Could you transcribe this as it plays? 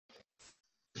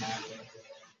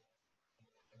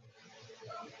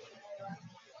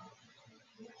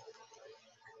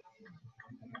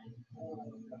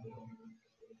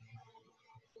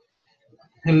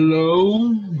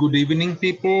Hello, good evening,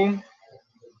 people.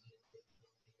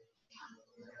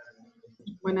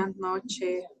 Buenas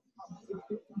noches.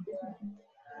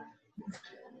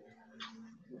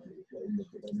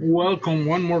 Welcome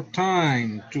one more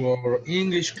time to our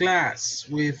English class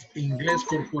with Inglés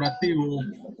Corporativo.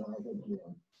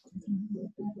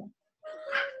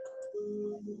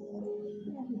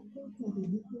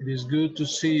 It is good to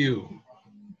see you.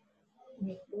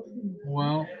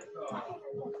 Well,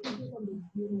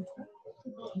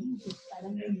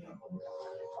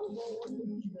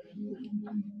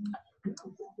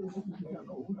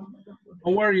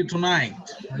 how are you tonight?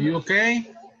 Are you okay?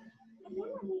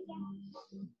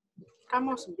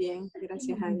 Estamos bien,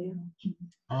 gracias a Dios.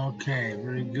 Okay,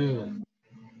 very good.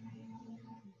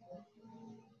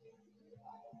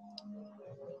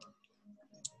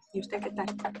 ¿Y usted qué tal?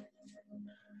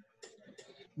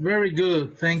 Very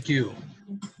good, thank you.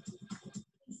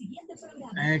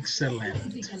 Excellent.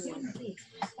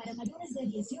 Para mayores de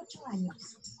 18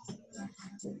 años.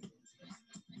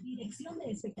 Dirección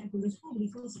de Espectáculos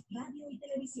Públicos, Radio y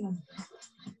Televisión.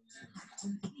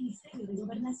 Ministerio de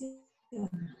Gobernación.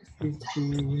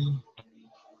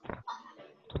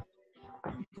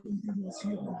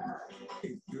 Continuación,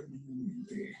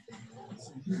 eternamente,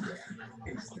 sin duda,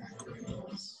 está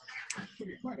Ingles.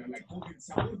 Prepárala con el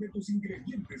sabor de tus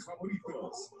ingredientes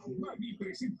favoritos. Mami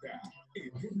presenta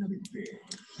eternamente.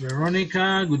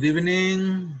 Veronica, good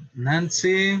evening.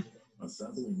 Nancy,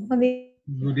 good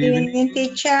evening.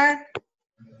 Teacher.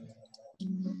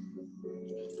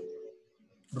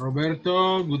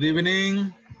 Roberto, good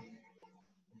evening.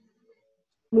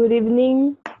 Good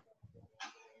evening.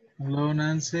 Hello,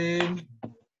 Nancy.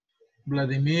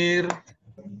 Vladimir.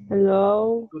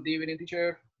 Hello. Good evening,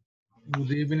 teacher.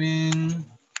 Good evening.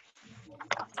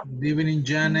 Good evening,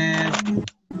 Janet.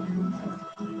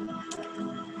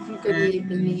 Good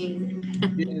evening.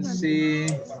 Jesse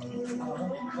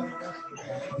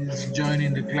is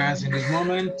joining the class in this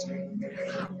moment.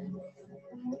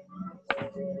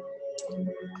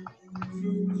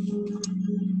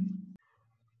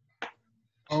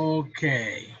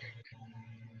 Okay.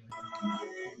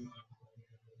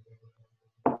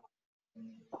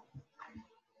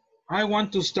 I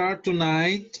want to start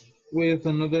tonight with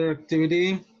another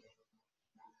activity.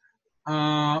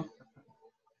 If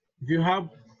you have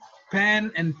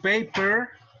pen and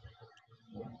paper,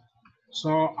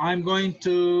 so I'm going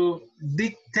to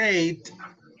dictate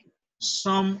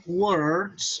some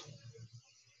words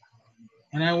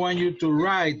and I want you to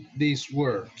write these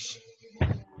words.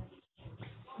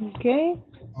 Okay.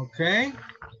 Okay?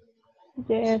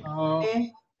 Yes. So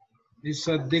it's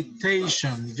a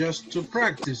dictation just to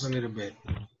practice a little bit.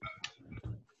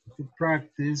 To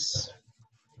practice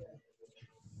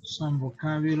some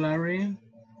vocabulary.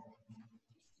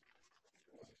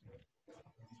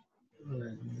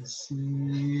 Let me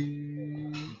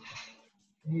see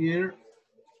here.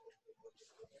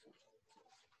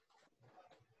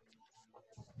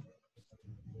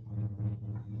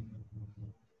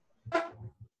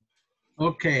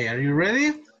 Okay, are you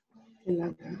ready?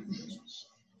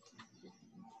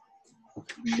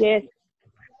 Yes.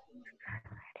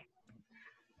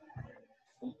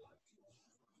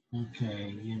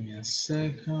 Okay, give me a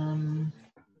second.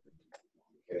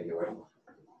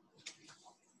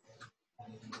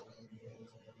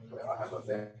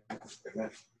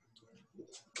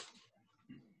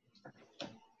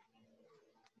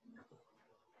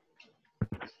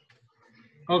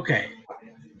 Okay.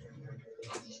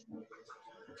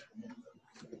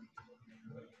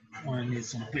 I need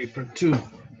some paper too.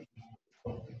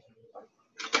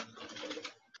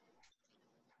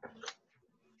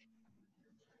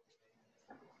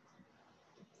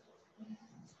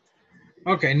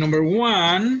 Okay, number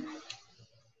one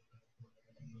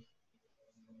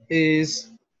is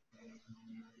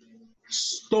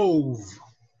stove.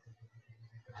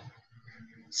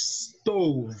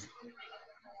 Stove.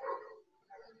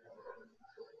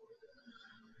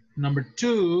 Number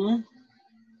two,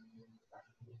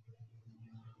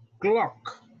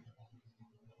 clock.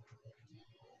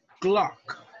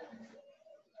 Clock.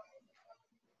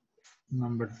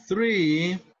 Number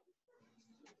three,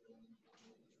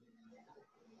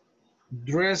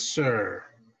 dresser.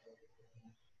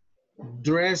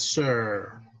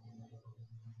 Dresser.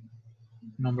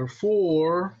 Number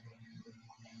four,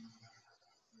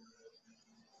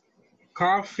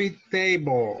 coffee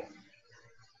table.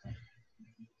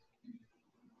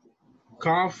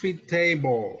 Coffee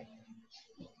table.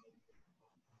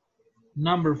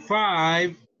 Number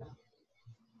five,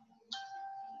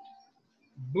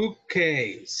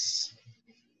 bookcase.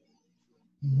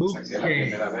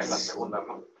 bookcase.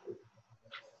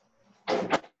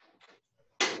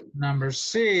 Number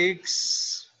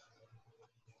 6,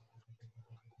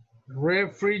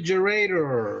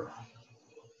 refrigerator.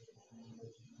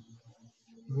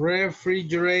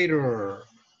 Refrigerator.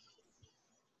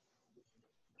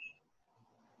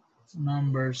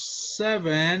 Number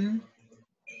 7,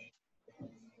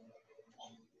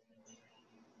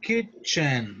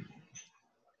 kitchen.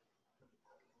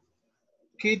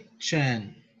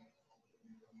 Kitchen.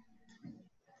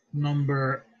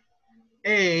 Number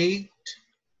 8,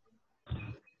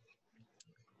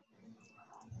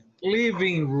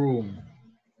 living room.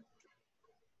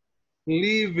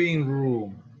 Living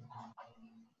room.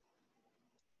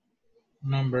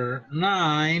 Number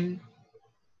 9,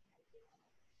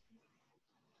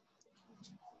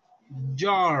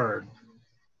 yard.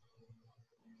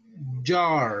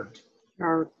 Yard.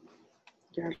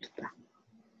 Yarda.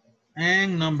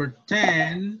 And number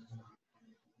 10,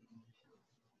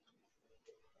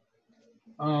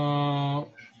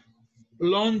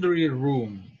 laundry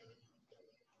room.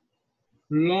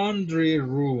 Laundry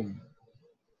room.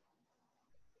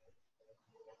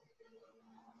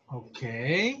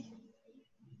 Okay.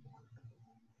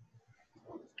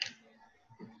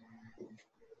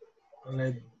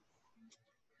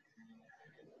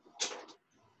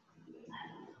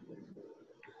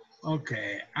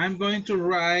 Okay, I'm going to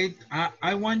write,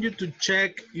 I want you to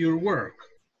check your work.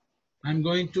 I'm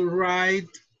going to write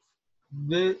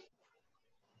the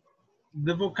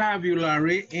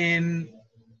vocabulary in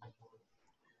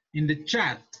the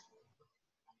chat.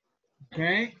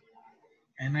 Okay,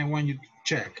 and I want you to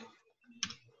check.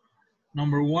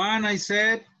 Number 1, I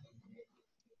said,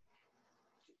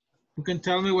 you can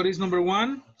tell me what is number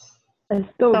 1? A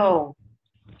stove.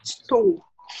 Stove.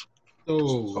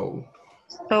 Stove.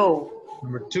 Stove.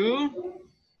 Number 2?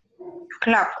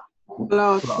 Clock.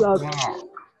 Clock. Clock.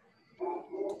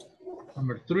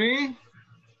 Number 3?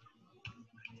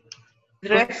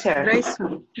 Dresser.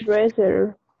 Dresser.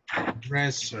 Dresser.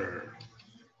 Dresser.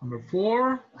 Number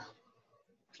 4?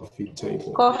 Coffee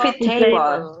table. Coffee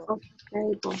table.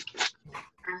 Table.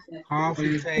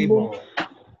 Coffee table.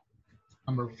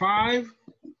 Number 5?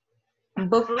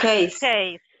 Bookcase.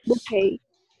 Bookcase.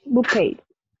 Bookcase.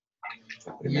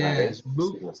 Yes,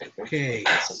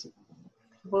 bookcase.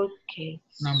 Bookcase.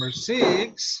 Number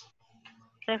 6?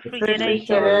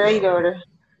 Refrigerator.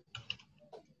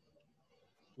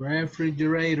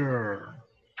 Refrigerator.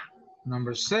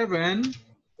 Number 7?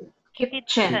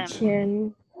 Kitchen.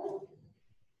 Kitchen.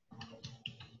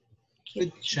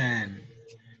 Kitchen.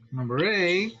 Number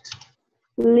 8?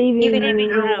 Living Living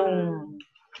room. room.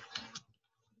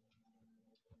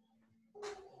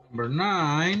 Number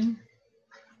 9?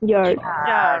 Yard.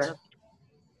 Yard.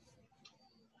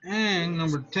 And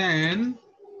number 10?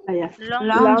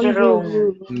 Laundry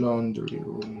room. Laundry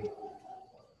room.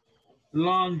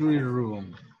 Laundry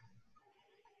room.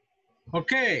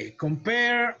 Okay,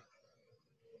 compare.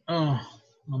 Oh,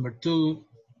 number 2.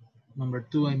 Number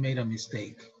 2, I made a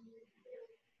mistake.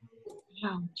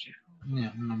 Laundry.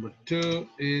 Yeah, number 2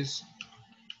 is.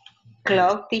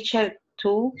 Clock, teacher,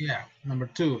 2. Yeah, number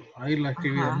 2. Ahí la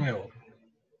escribí de nuevo.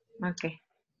 Okay.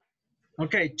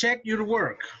 Okay, check your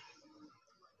work.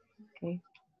 Okay.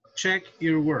 Check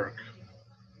your work.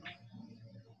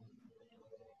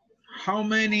 How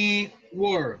many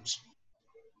words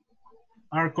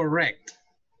are correct?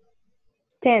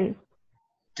 10.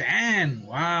 10.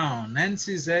 Wow,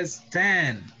 Nancy says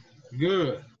 10.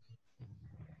 Good.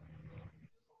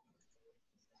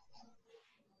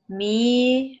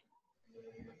 Me,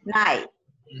 9.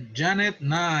 Janet,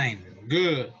 9.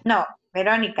 Good. No,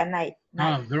 Veronica, 9.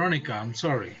 Ah, Veronica, I'm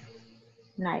sorry.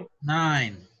 9.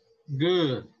 9.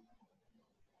 Good.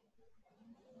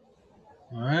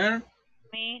 A ver.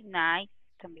 Me, 9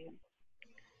 también.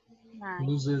 9.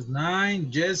 Who says 9?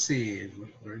 Jesse.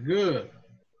 Very good.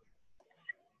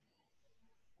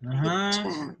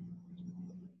 Kitchen.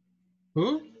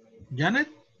 Who? Janet?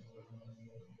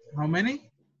 How many?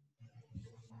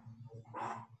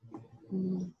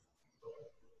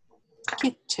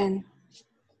 Kitchen.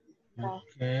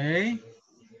 Okay.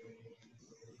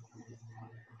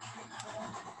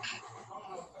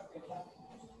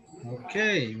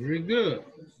 Okay, very good.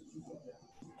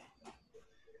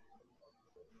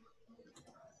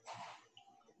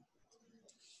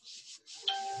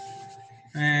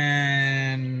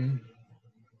 And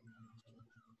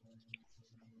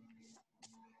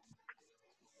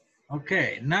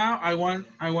okay, now I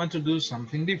want to do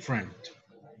something different.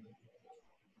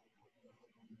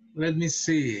 Let me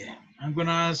see. I'm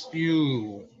gonna ask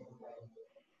you.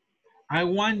 I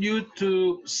want you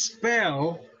to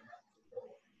spell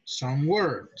some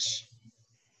words.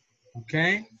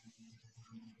 Okay?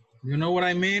 You know what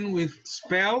I mean with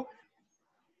spell?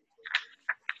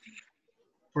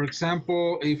 For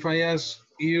example, if I ask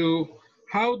you,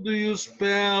 how do you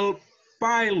spell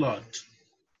pilot?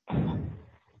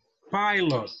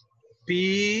 Pilot.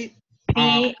 P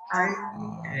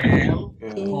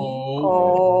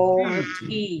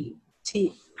P-I-L-O-T.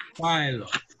 T. Pilot.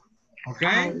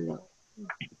 Okay?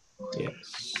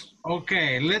 Yes.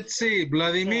 Okay, let's see.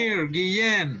 Vladimir,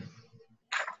 Guillen.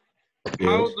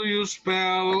 How Yes. do you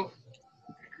spell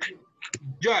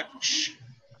judge?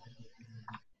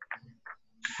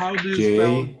 How do you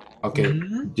spell? J. Okay.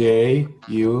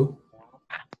 J-U-D-E.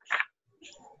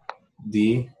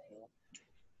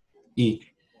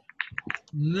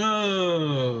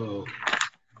 No.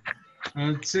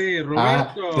 Let's see, The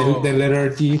Roberto.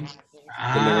 letter T. The letter T.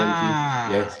 Ah.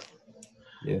 Yes.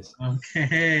 Yes.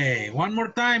 Okay. One more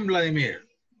time, Vladimir.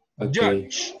 Okay.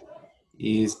 Judge.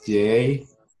 Is J-U-G-D-E.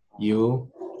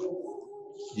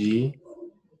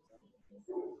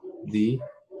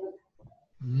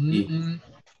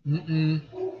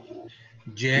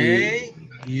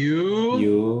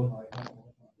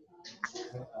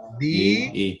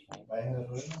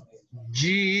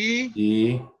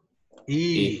 J-U-D-G-E.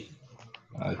 Okay.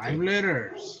 5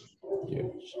 letters. Yes.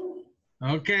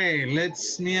 Okay,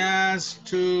 let's ask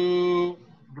to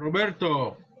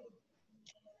Roberto.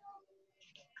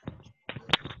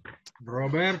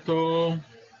 Roberto.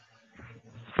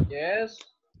 Yes.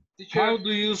 Teacher. How do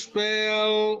you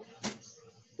spell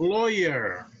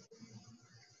lawyer?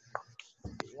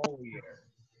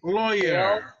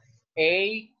 Lawyer.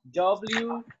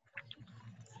 L-A-W-Y-E-R.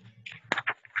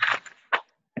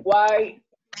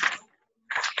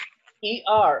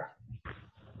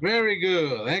 Very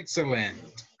good. Excellent.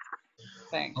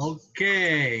 Thanks.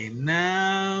 Okay,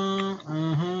 now,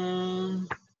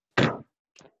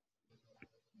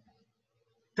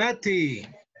 Tati.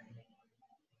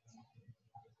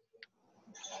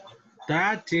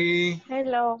 Tati.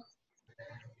 Hello.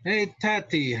 Hey,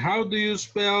 Tati, how do you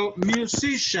spell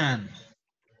musician?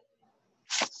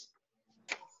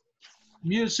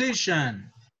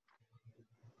 Musician.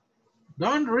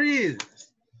 Don't read.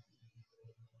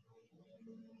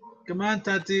 Come on,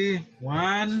 Tati.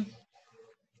 1,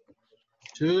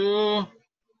 2,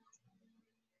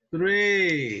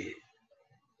 3.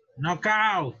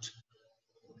 Knockout.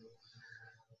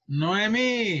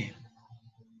 Noemi.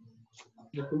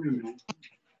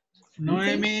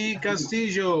 Noemi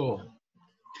Castillo.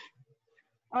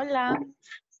 Hola.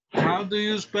 How do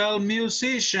you spell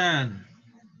musician?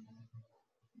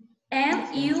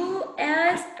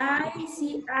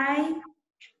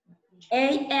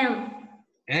 M-U-S-I-C-I-A-N.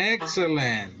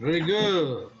 Excellent. Very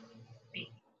good.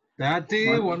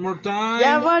 Tati, one more Ya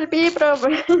time. volví,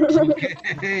 profe.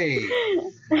 Okay.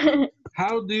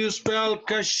 How do you spell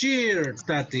cashier,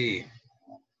 Tati?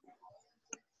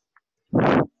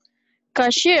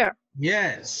 Cashier.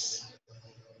 Yes.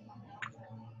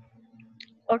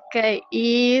 Okay,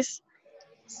 is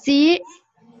C-A-S-H-I-E-R.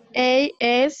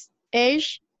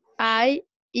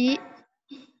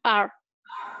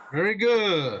 Very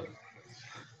good.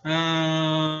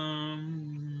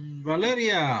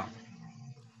 Valeria.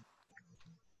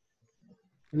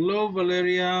 Hello,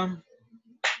 Valeria.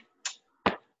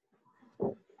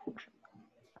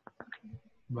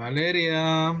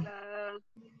 Valeria.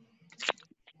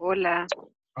 Hola.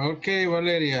 Okay,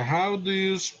 Valeria. How do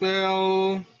you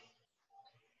spell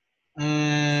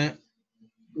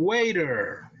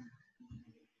waiter?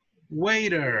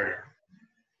 Waiter.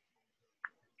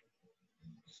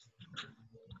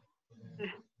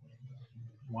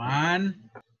 One,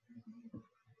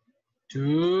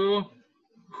 2,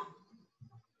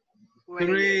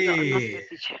 3.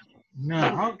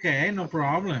 No, okay, no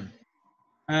problem.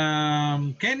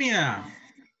 Kenya.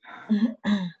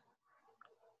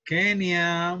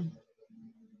 Kenya.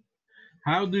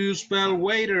 How do you spell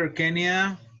waiter,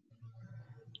 Kenya?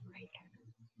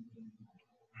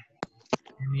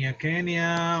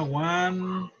 Kenya,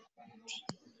 1.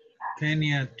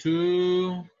 Kenya,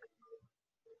 2.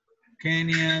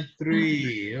 Kenya,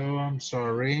 3. Oh, I'm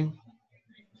sorry.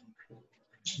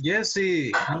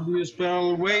 Jesse, how do you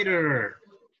spell waiter?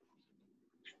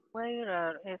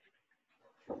 Waiter is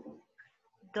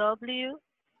W-A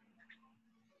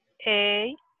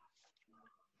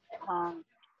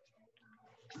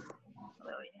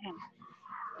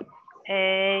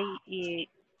A-E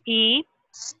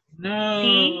No, T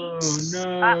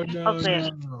no, no,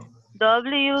 okay. no.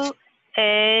 W-A-I-T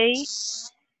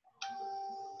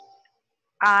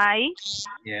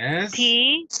Yes.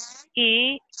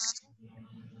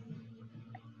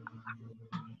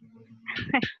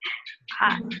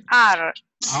 R.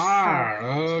 R.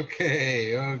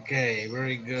 Okay, okay,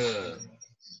 very good.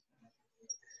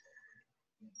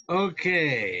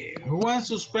 Okay, who wants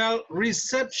to spell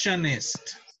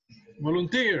receptionist?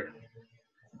 Volunteer.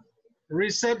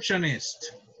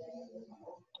 Receptionist.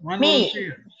 One Me.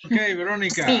 volunteer. Okay,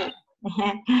 Veronica. Me.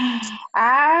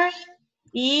 R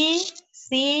E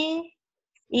C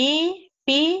E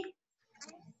P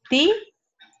T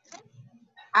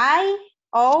I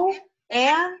O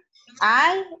N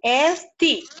I S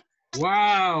T.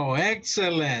 Wow,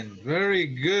 excellent. Very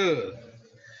good.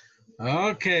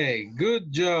 Okay,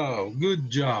 good job. Good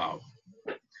job.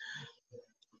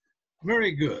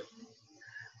 Very good.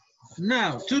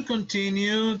 Now, to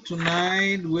continue,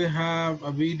 tonight we have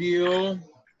a video.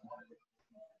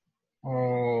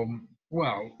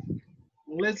 Well,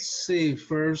 let's see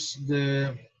first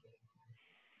the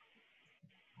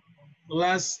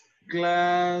last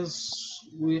class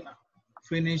we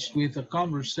finished with a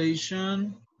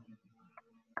conversation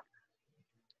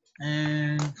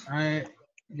and I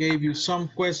gave you some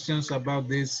questions about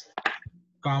this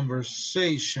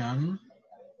conversation.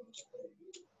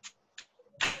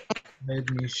 Let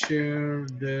me share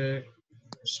the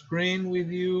screen with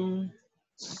you.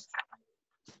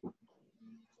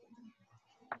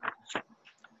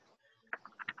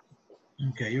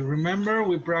 Okay, you remember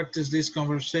we practiced this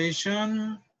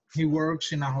conversation. He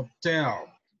works in a hotel.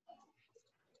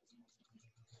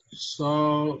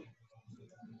 So,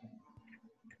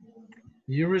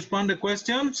 you respond to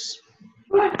questions?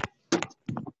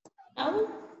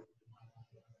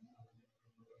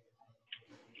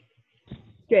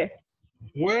 Yes.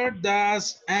 Where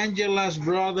does Angela's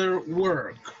brother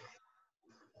work?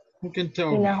 Who can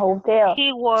tell In me? a hotel.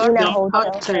 He works In a in hotel.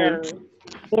 hotel.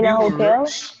 In He a hotel.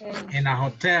 works in a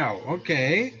hotel.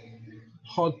 Okay.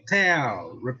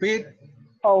 Hotel. Repeat.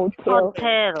 Hotel.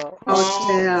 Hotel.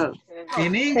 Hotel.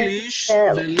 In English,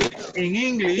 in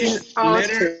English, In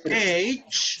letter hotel.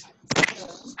 H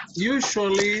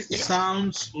usually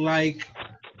sounds like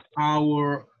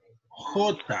our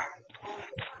J.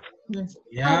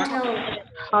 Yeah.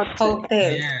 Hotel.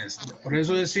 Yes. Por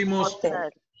eso decimos Hotel.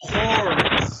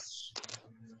 horse.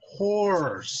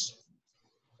 Horse.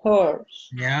 Horse.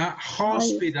 Yeah.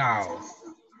 Hospital.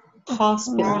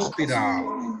 Hospital.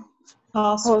 Hospital.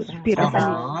 Hospital.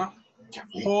 Uh-huh.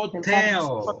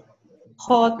 Hotel.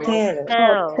 Hotel.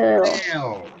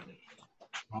 Hotel.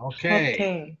 Okay.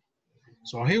 Hotel.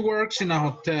 So he works in a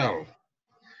hotel.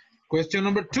 Question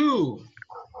number 2.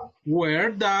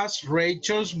 Where does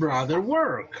Rachel's brother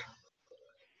work?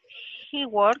 He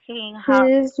works in a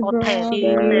hotel.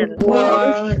 He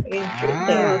works in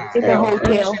Ah, It's he a works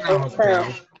hotel. in a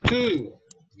hotel too.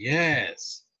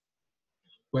 Yes.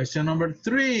 Question number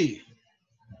 3.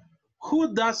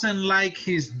 Who doesn't like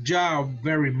his job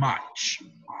very much?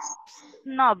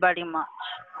 Not very much.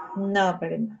 Not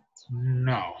very much.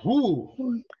 No. Who?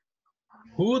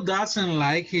 Who doesn't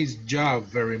like his job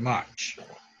very much?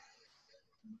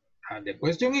 And the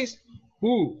question is,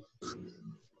 who?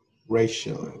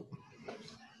 Rachel.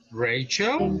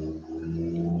 Rachel?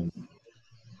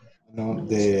 No,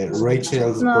 the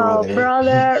Rachel's No, brother.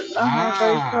 brother.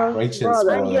 Ah, Rachel's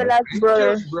brother. Angela's brother.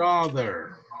 Rachel's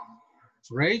brother.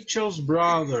 Rachel's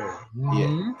brother.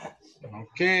 Mhm.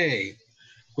 Okay.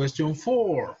 Question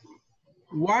 4.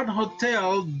 What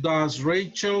hotel does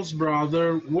Rachel's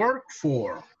brother work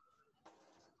for?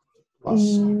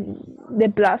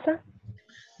 The plaza.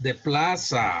 The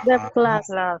Plaza. The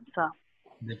plaza. Plaza.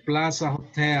 The Plaza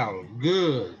Hotel.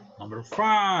 Good. Number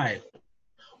 5.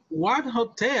 What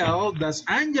hotel does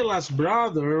Angela's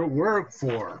brother work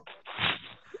for?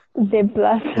 The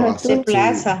plaza. The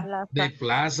plaza. The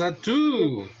Plaza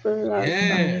too.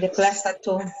 Yes. The plaza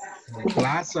too. The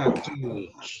Plaza too.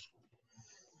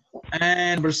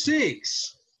 And number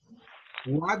 6.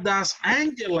 What does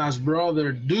Angela's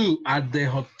brother do at the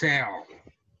hotel?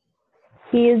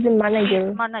 He is the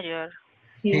manager. Manager.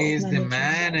 He is the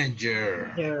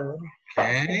manager.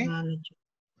 Okay.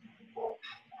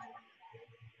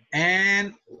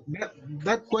 And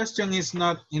that question is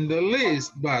not in the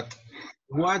list, but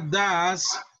what does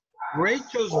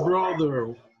Rachel's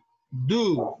brother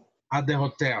do at the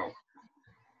hotel?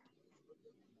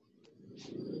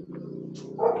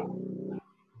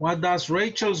 What does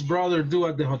Rachel's brother do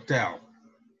at the hotel?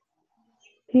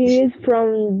 He is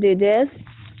from the desk.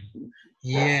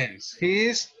 Yes, he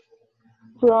is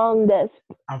Front desk.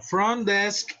 a front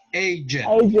desk agent.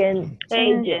 Agent.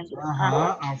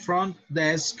 A front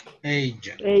desk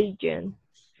agent. Agent.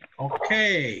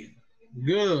 Okay,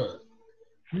 good.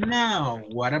 Now,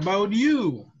 what about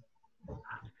you?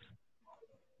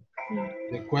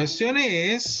 The question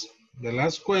is, the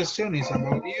last question is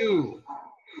about you.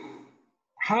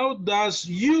 How does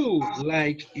you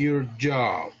like your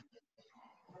job?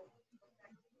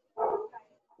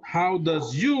 How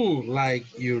does you like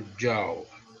your job?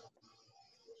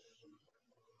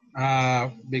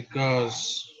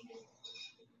 Because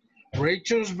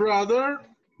Rachel's brother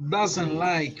doesn't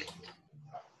like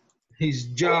his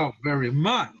job very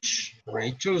much.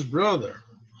 Rachel's brother.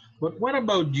 But what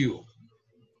about you?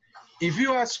 If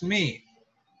you ask me,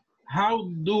 how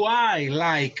do I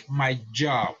like my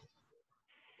job?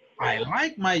 I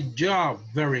like my job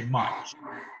very much.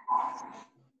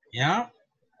 Yeah,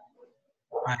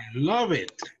 I love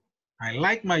it. I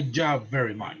like my job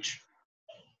very much.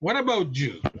 What about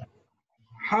you?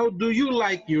 How do you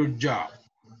like your job?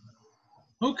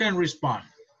 Who can respond?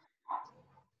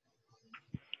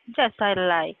 Yes, I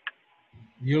like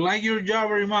You like your job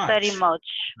very much? very much.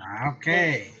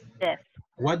 Okay. Yes.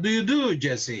 What do you do,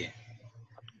 Jesse?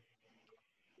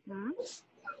 Hmm?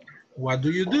 What do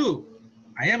you do?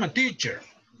 I am a teacher.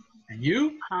 And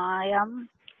you? Um,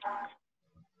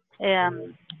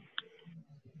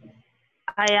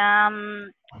 I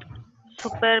am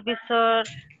supervisor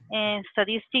in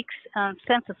statistics and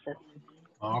censuses.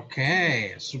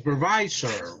 Okay,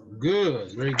 supervisor.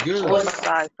 Good, very good.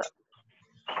 Supervisor.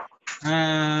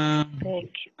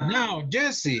 Thank you. Now,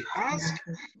 Jesse, ask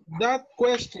that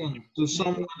question to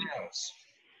someone else.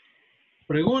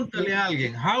 Pregúntale a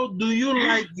alguien, how do you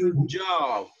like your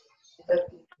job?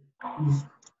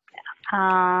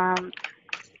 How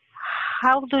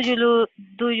do you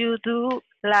do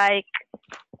like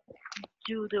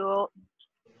you do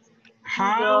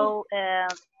How?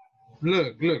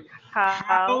 Look.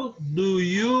 How do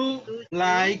you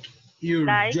like your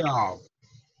job?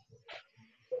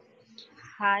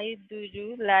 How do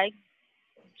you like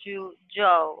your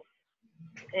job?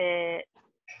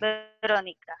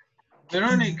 Verónica.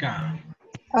 Verónica.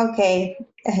 Ok,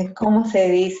 ¿cómo se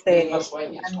dice?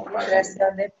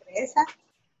 Administración de empresa.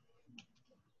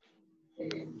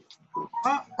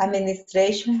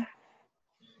 Administration.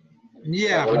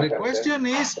 Yeah, but the question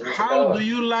is, how do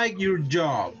you like your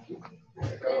job?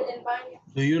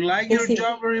 Do you like your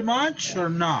job very much or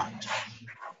not?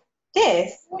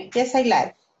 Yes, I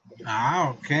like.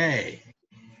 Okay.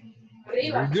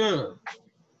 Very good.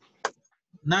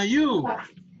 Now you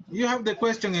have the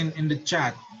question in the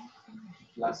chat.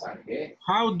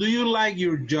 How do you like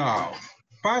your job?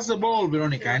 Pass the ball,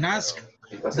 Veronica, and ask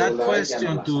that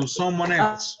question to someone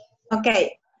else.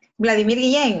 Okay, Vladimir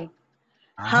Guillén.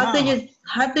 How do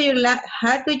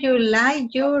you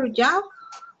like your job?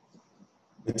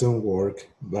 I don't work,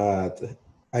 but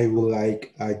I would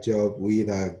like a job with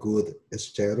a good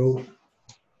schedule.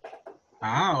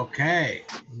 Okay,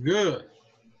 good.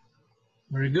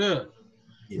 Very good.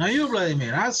 Yes. Now you,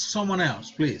 Vladimir, ask someone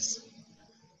else, please.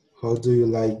 How do you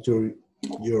like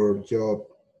your job,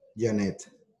 Janet?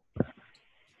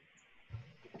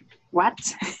 What?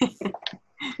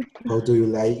 How do you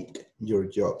like your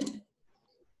job,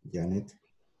 Janet?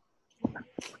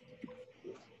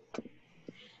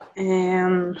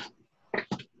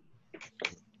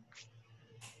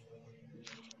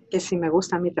 Que si me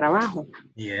gusta mi trabajo.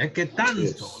 Yeah, ¿qué tanto?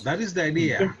 Yes. That is the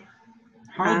idea. Yes.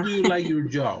 How do you like your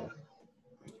job?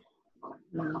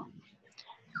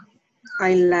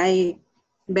 I like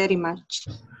very much.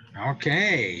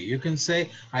 Okay, you can say,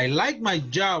 I like my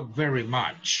job very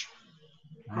much.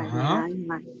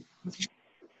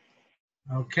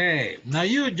 Okay, now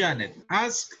you, Janet,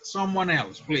 ask someone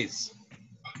else, please.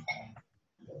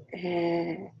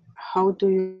 How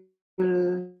do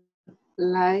you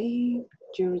like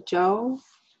your job,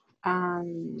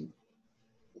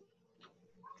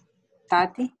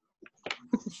 Tati?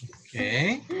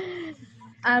 Okay.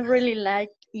 I really like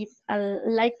it. I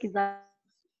like that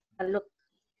a lot.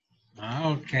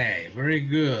 Okay, very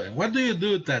good. What do you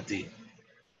do, Tati?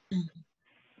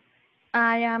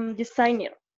 I am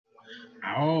designer.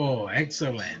 Oh,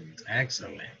 excellent,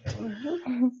 excellent.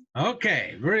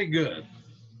 Okay, very good.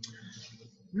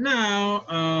 Now,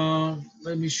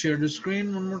 let me share the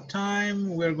screen one more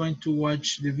time. We're going to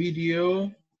watch the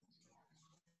video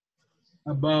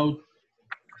about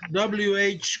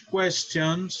WH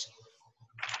questions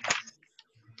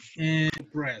in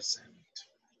present.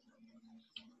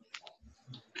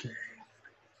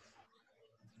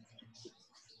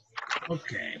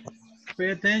 Okay,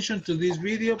 pay attention to this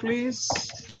video, please.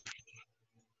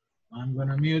 I'm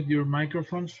gonna mute your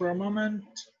microphones for a moment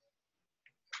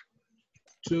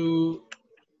to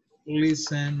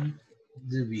listen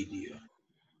the video.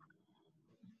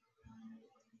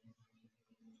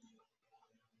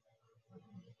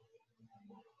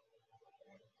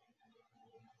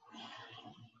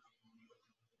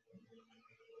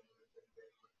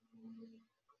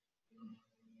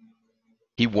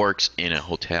 He works in a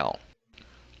hotel.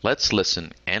 Let's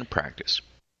listen and practice.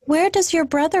 Where does your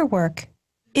brother work?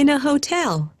 In a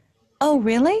hotel. Oh,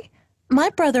 really? My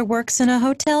brother works in a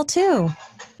hotel too.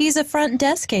 He's a front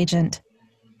desk agent.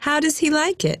 How does he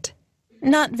like it?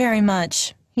 Not very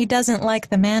much. He doesn't like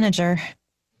the manager.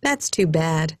 That's too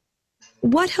bad.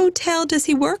 What hotel does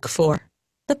he work for?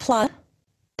 The Plaza.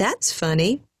 That's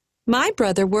funny. My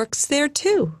brother works there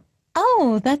too.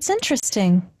 Oh, that's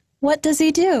interesting. What does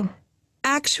he do?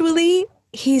 Actually,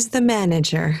 he's the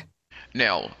manager.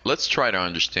 Now, let's try to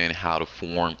understand how to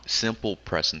form simple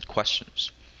present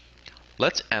questions.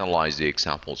 Let's analyze the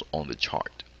examples on the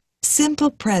chart.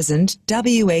 Simple present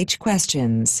WH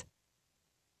questions.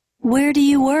 Where do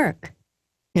you work?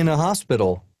 In a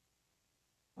hospital.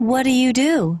 What do you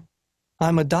do?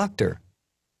 I'm a doctor.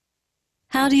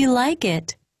 How do you like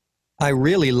it? I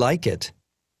really like it.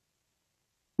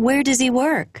 Where does he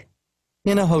work?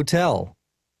 In a hotel.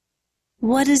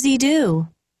 What does he do?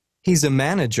 He's a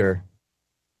manager.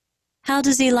 How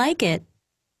does he like it?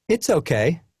 It's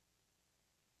okay.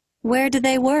 Where do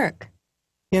they work?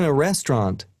 In a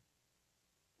restaurant.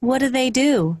 What do they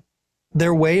do?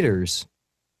 They're waiters.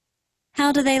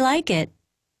 How do they like it?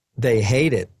 They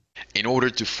hate it. In order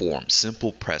to form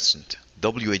simple present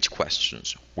WH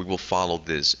questions, we will follow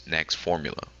this next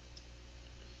formula.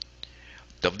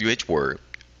 WH word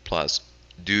plus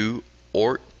do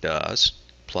or does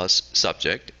plus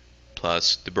subject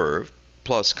plus the verb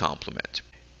plus complement.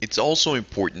 It's also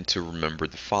important to remember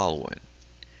the following.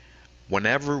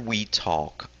 Whenever we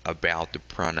talk about the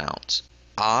pronouns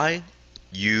I,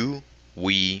 you,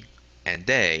 we, and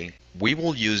they, we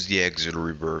will use the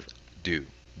auxiliary verb do.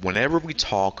 Whenever we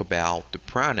talk about the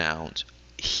pronouns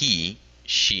he,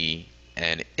 she,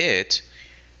 and it,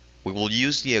 we will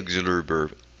use the auxiliary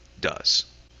verb does.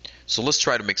 So let's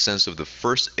try to make sense of the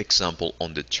first example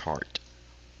on the chart.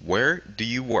 Where do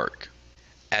you work?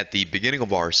 At the beginning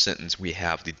of our sentence, we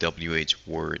have the WH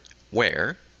word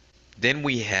where. Then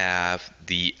we have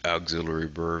the auxiliary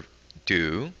verb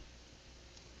do.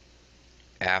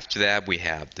 After that, we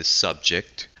have the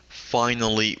subject.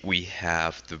 Finally, we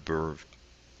have the verb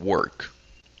work.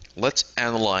 Let's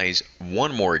analyze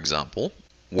one more example.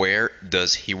 Where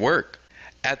does he work?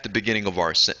 At the beginning of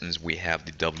our sentence, we have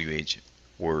the WH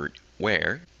word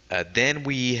where. Then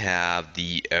we have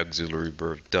the auxiliary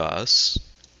verb does.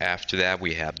 After that,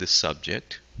 we have the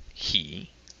subject, he.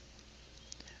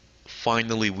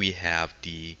 Finally, we have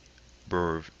the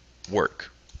verb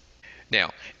work.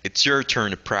 Now, it's your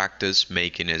turn to practice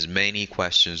making as many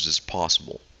questions as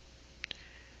possible.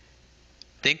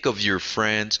 Think of your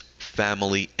friends,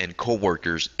 family, and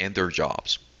co-workers and their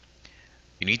jobs.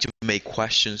 You need to make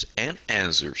questions and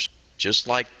answers, just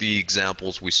like the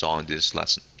examples we saw in this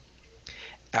lesson.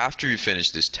 After you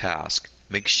finish this task,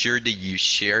 make sure that you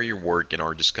share your work in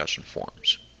our discussion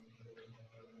forums.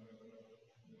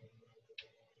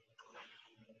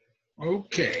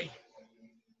 Okay.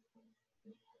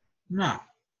 Now,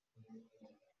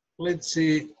 let's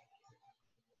see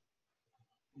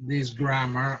this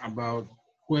grammar about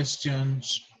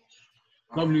questions,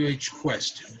 WH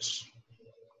questions.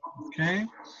 Okay.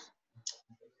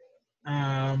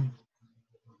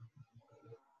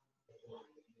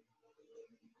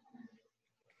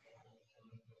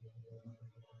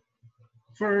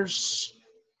 First,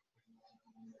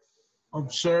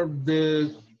 observe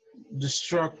the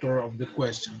structure of the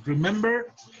question.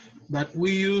 Remember that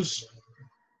we use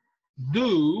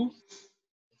do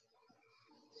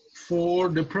for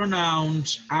the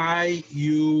pronouns I,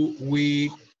 you,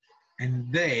 we,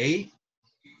 and they,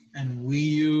 and we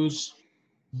use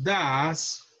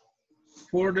does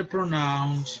for the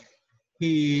pronouns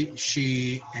he,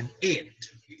 she, and it.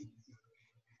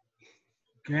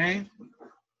 Okay?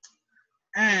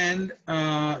 And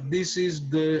this is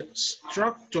the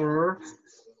structure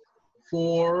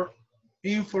for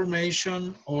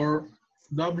information or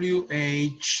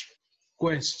WH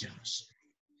questions.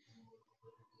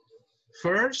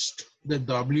 First, the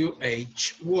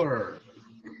WH word.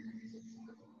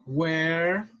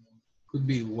 Where could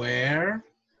be where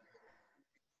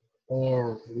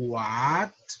or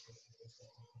what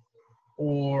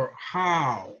or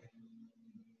how.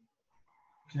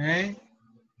 Okay,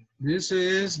 this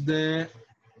is the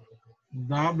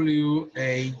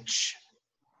WH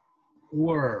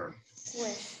word.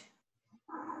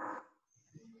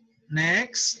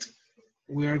 Next,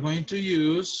 we are going to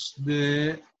use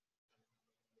the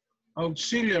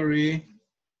auxiliary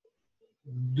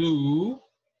do.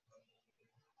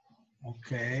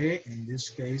 Okay, in this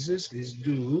cases is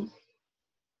do,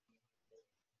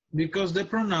 because the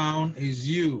pronoun is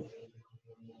you.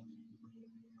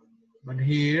 But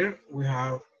here we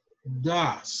have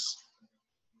does.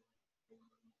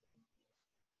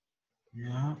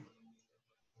 Yeah.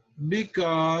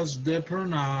 Because the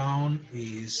pronoun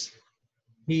is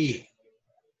he.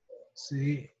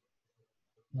 See?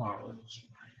 Well,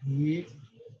 he,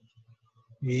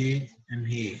 and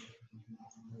he.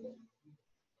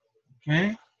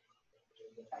 Okay?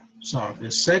 So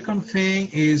the second thing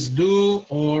is do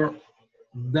or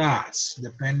does,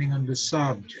 depending on the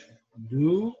subject.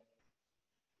 Do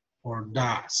or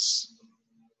does.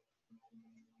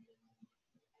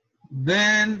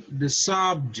 Then the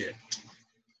subject.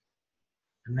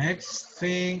 The next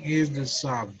thing is the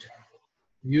subject.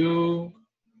 You.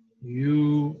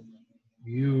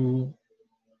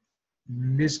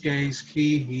 In this case,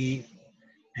 he,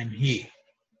 and he.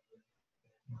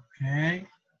 Okay.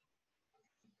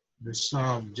 The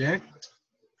subject.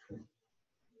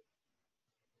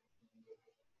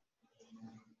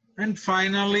 And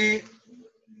finally,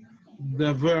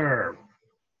 the verb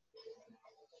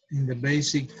in the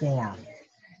basic form.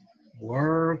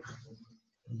 Work,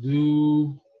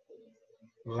 do,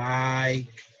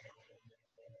 like,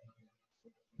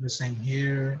 the same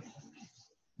here.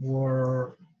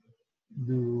 Work,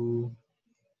 do,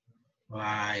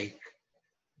 like.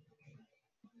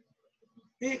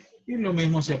 Y lo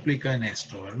mismo se aplica en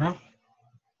esto, ¿verdad?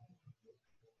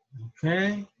 Ok.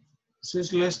 Esa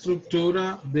es la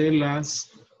estructura de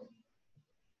las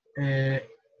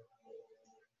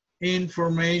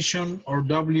information or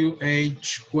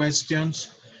WH questions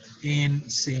in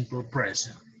simple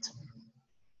present.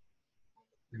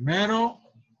 Primero,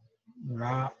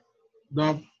 la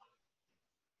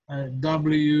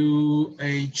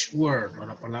WH word, o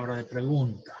la palabra de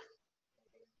pregunta.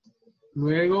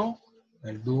 Luego,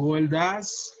 el do o el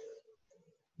does.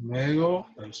 Luego,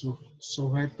 el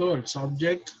sujeto, el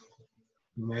subject.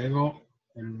 Luego,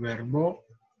 el verbo.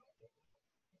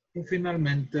 Y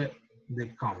finalmente, the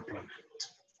complement.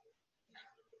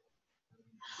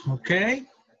 Okay?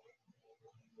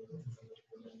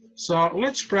 So,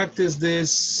 let's practice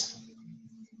these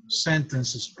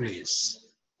sentences, please.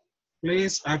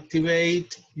 Please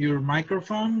activate your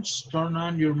microphones, turn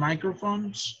on your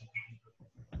microphones,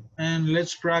 and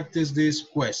let's practice these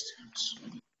questions.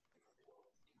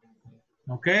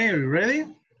 Okay, are you ready?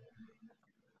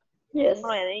 Yes.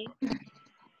 Ready?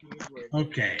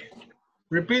 Okay.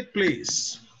 Repeat,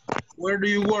 please. Where do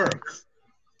you work?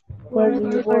 Where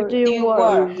do you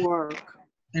work?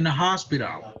 In a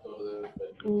hospital.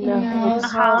 In a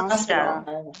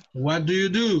Hospital. What do you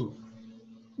do?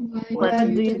 What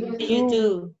do you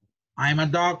do? I'm a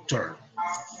doctor.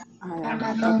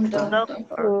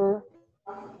 Doctor.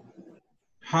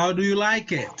 How do you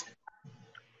like it?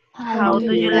 How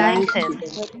do you like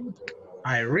it?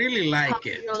 I really like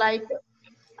it. You like it?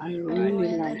 I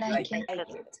really like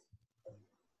it.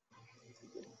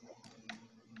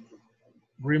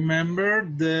 Remember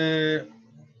the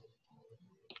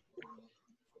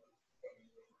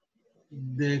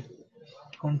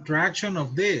contraction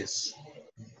of this.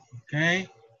 Okay?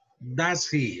 Does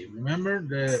he? Remember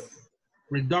the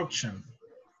reduction.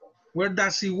 Where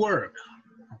does he work?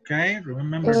 Okay,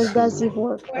 remember Where that. does he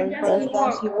work? Where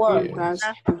does he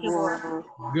work?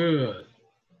 Good.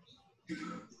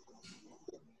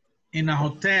 In a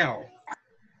hotel.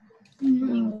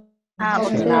 In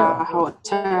a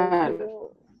hotel.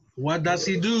 What does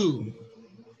he do?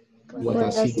 What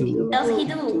does he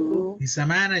do? He's a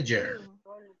manager.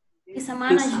 He's a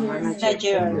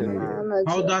manager.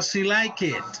 How does he like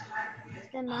it?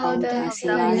 How does he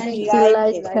like He it?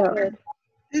 likes her.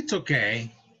 It's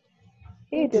okay.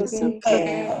 It's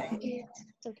okay.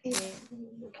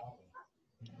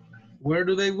 Where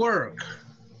do they work?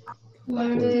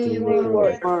 Where do you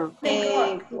work?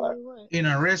 In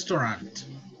a restaurant.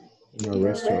 In a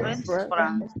restaurant.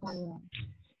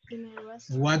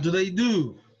 What do they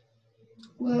do?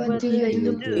 What do they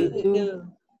do?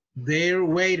 They're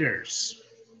waiters.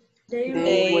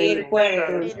 They wait.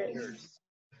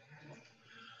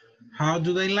 How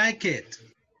do they like it?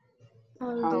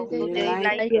 How do you They like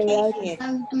like it?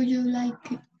 How do you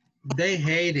like it? They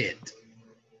hate it.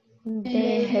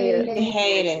 They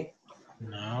hate it.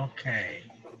 Okay.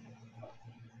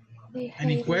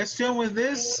 Any question with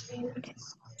this?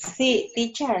 Sí,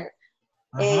 teacher.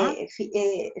 Ajá.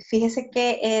 Fíjese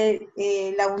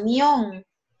que la unión,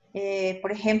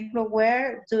 por ejemplo,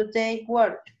 where do they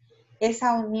work?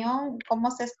 Esa unión, ¿cómo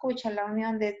se escucha la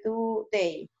unión de do,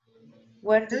 they?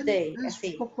 Where do they?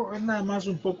 Así. Es nada más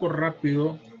un poco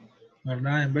rápido,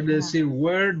 ¿verdad? En vez de decir,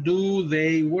 where do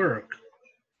they work?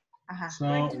 Ajá.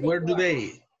 So, where do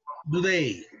they? Do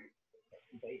they?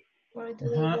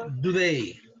 Do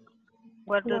they?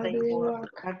 Where do Where they do they work?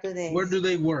 work? Where do they? Where do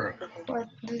they work? What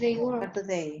do they Where work? do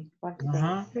they? Where do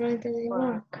Uh-huh. Where do they Where,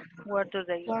 work? where do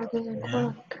they Where do they Yeah.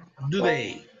 work? Do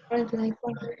they? Where do they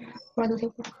work? Where do they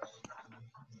work?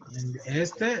 And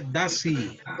does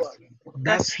he? does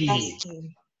Does they? Does he?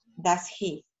 he? Does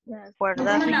he? Yes. where No,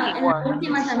 does como he en la work?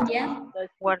 última, Santiago.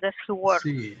 Where does he work?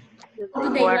 Sí. How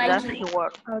do they Where like does it? he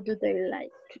work? How do they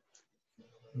like?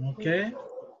 Okay.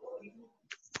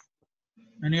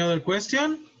 Any other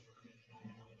question?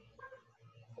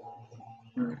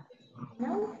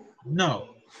 No? No.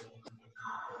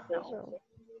 So,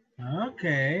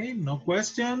 Okay, no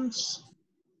questions.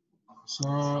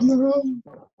 So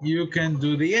you can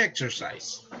do the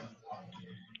exercise.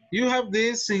 You have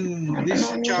this in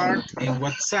this chart in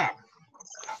WhatsApp.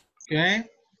 Okay.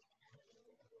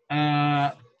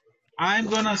 I'm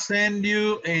gonna send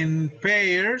you in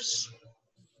pairs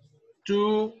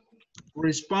to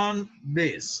respond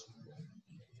this.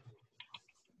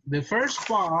 The first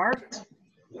part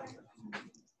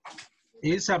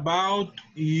is about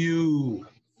you.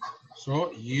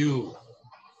 So you.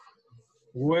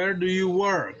 Where do you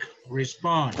work?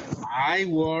 Respond. I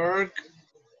work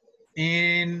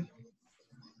in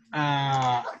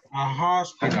a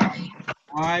hospital.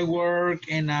 I work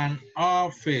in an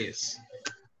office.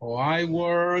 Or I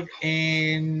work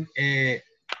in a,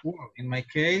 well, in my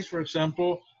case, for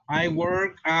example, I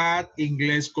work at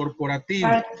Ingles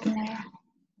Corporativo.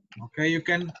 Okay, you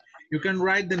can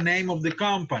write the name of the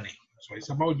company. So it's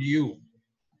about you.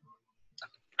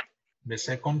 The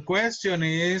second question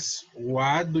is,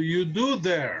 what do you do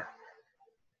there?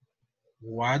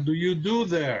 What do you do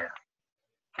there?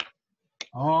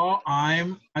 Oh,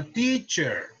 I'm a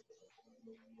teacher.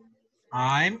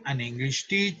 I'm an English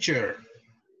teacher.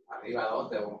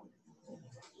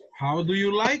 How do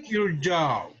you like your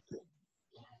job?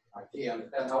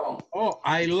 Oh,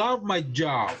 I love my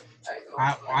job.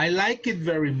 I like it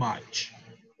very much.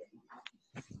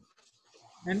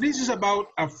 And this is about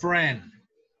a friend.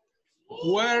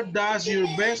 Where does your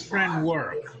best friend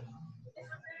work?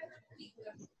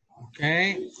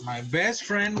 Okay, my best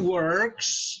friend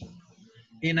works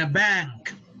in a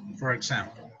bank, for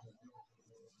example.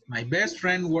 My best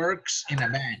friend works in a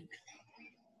bank.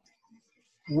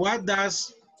 What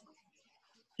does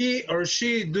he or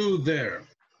she do there?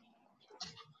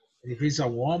 If it's a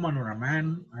woman or a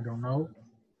man, I don't know.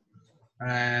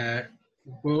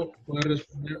 Puedo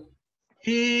responder.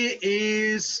 He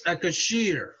is a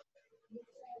cashier.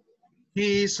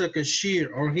 He is a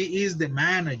cashier, or he is the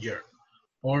manager,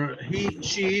 or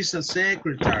she is a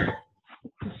secretary.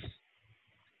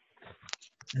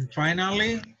 And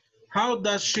finally, how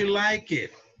does she like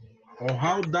it? Or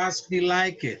how does he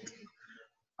like it?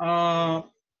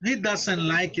 He doesn't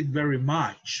like it very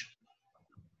much.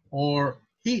 Or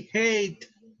he hates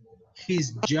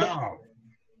his job.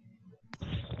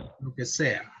 Lo que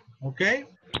sea. ¿Ok?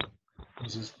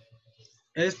 Entonces,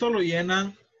 esto lo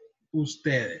llenan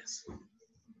ustedes.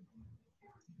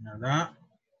 ¿Verdad?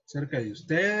 Cerca de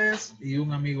ustedes y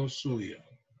un amigo suyo.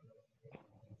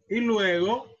 Y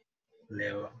luego,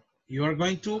 you are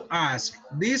going to ask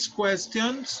these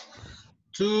questions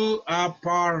to a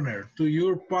partner, to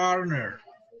your partner,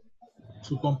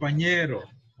 su compañero,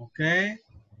 ¿ok?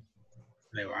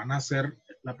 Le van a hacer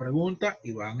la pregunta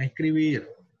y van a escribir,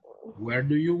 where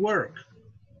do you work?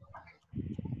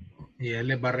 Y él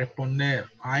les va a responder,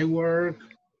 I work,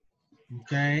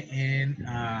 okay, in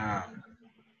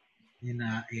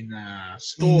a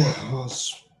store,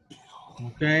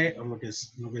 okay, o lo que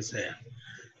sea.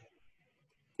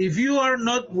 If you are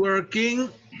not working,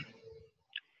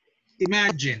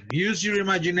 imagine, use your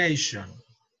imagination,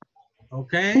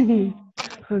 okay?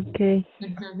 Okay.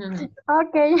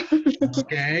 okay.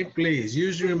 Okay, please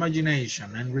use your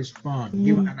imagination and respond,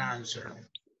 give an answer.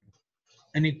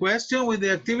 Any question with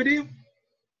the activity?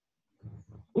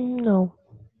 No.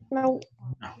 No.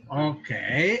 No.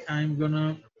 Okay, I'm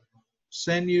gonna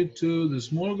send you to the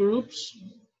small groups.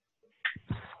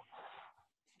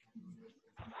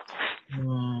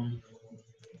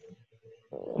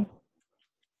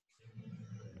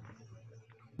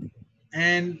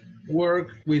 And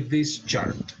work with this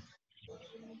chart.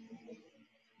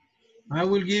 I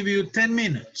will give you 10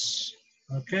 minutes,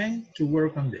 okay, to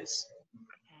work on this.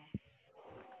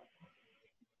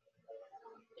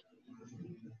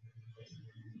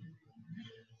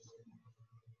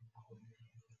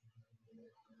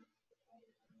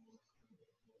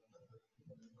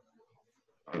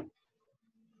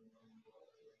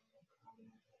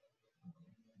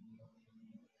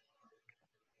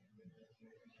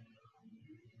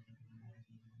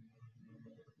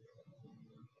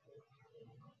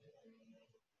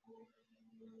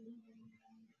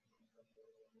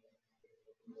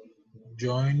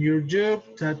 Join your job,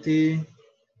 Tati.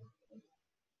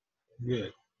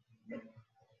 Good.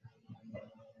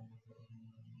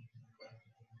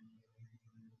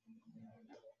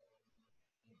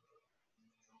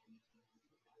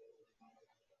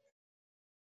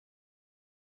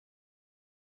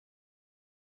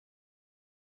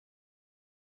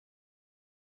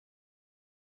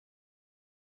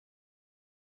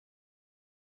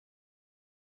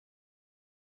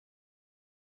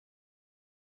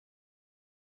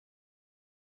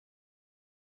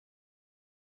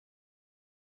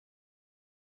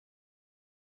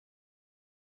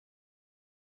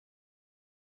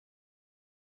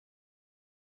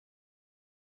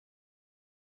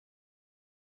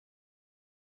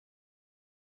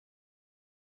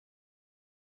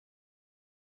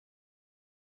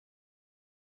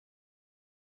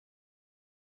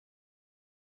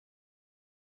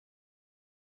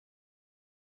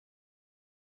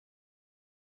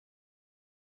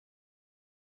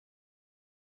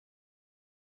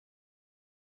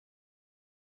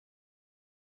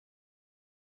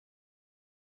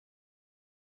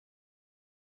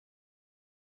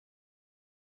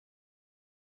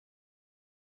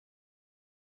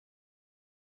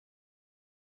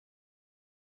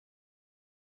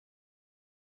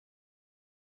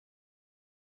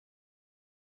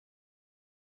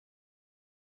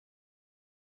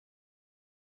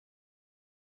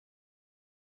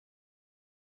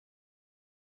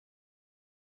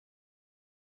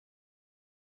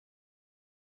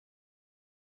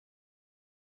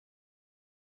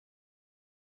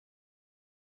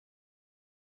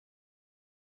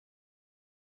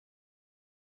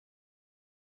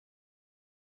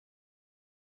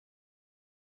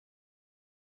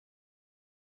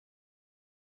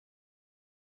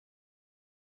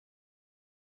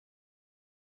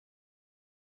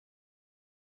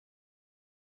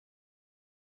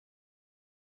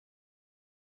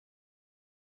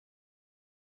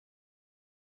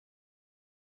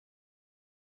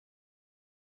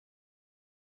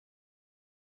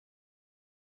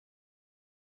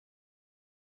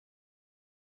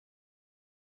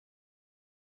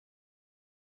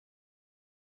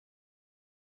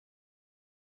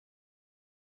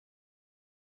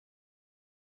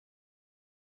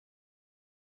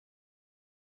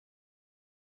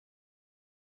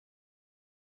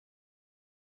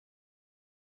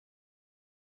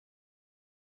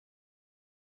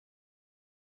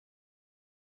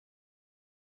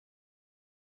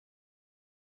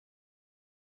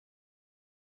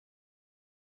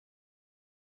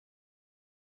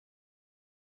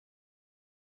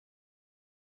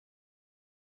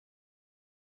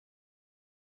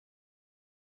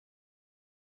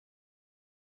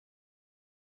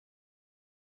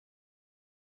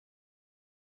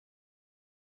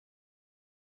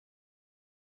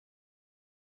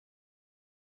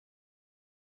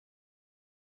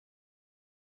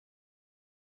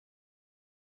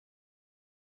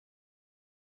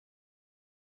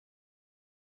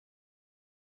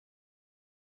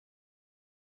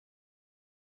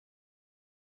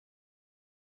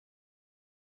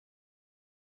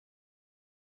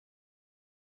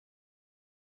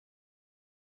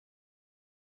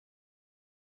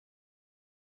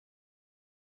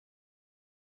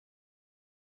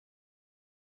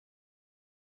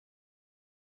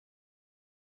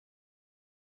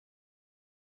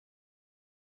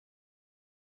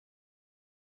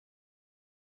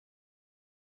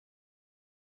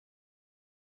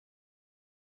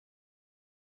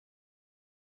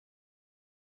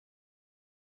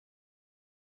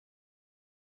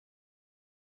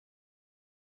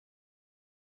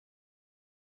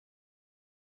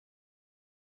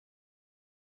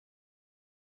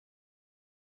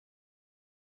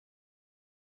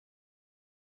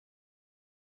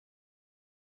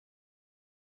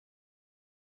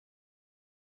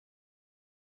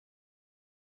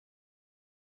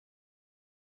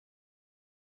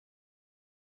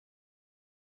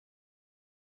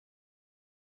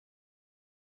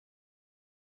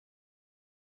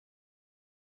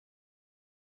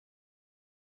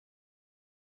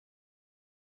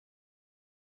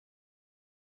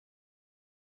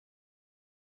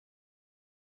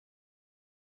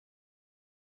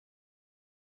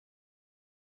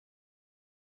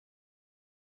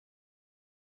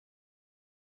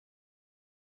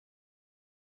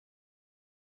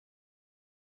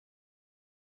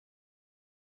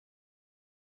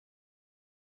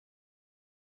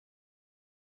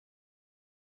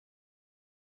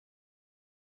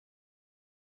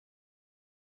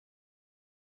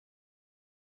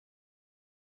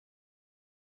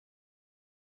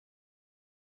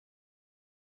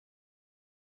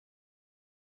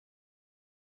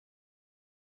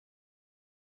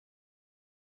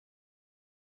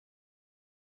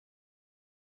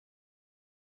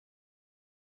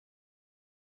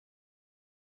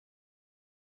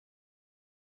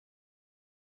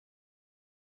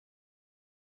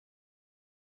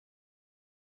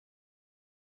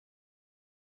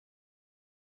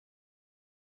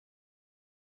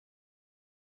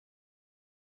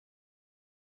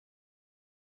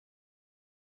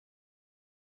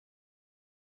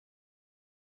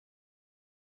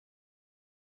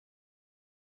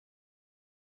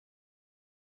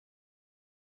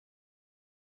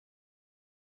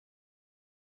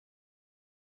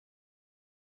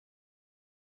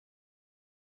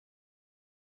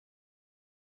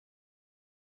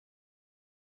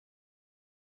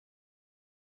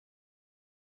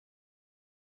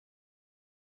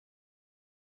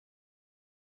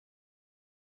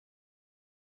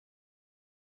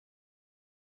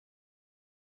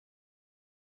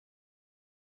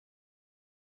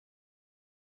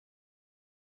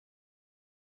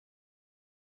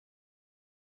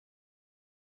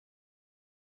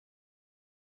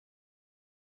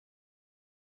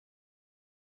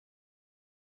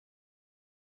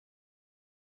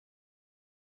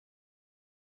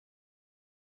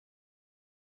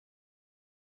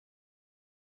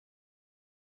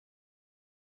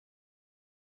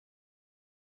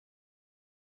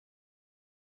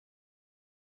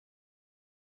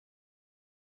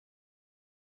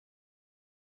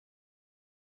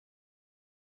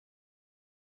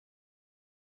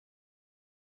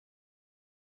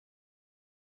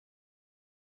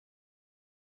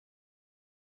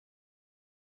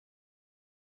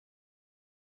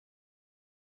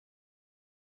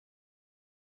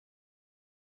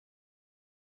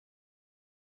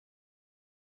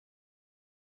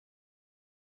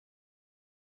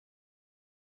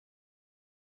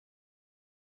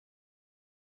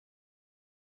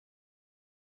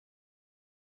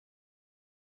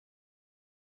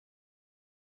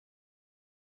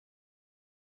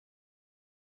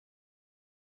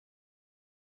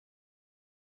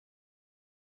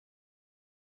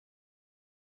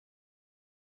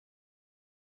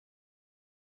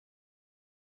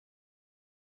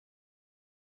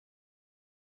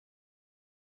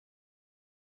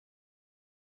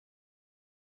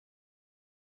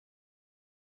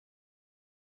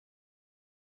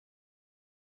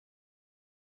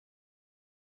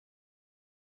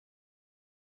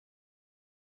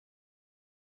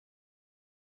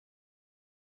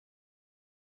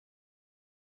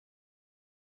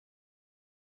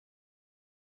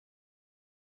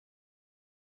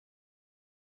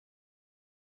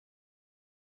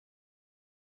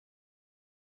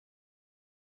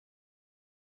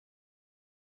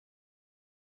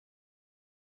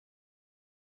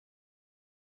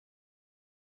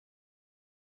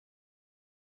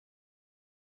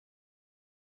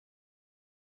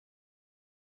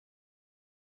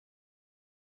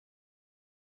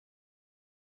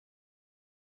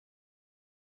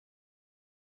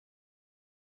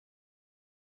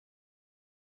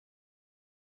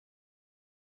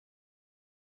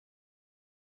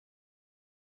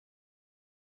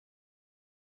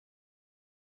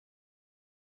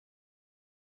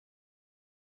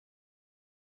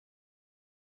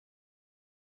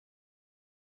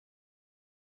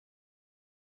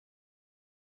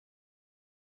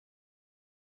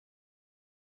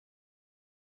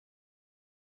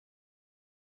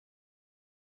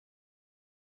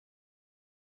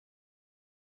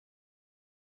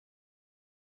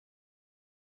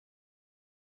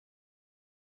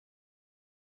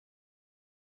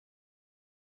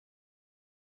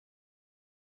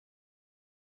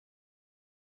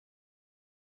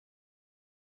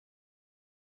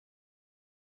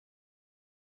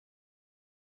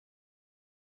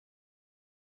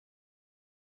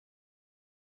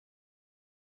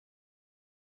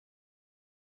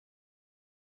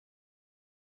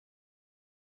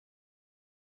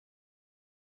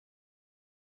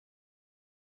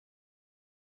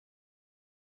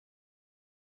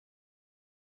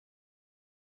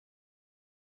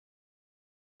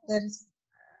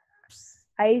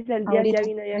 Ahí está el día, ya Ahorita.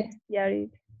 vino, ya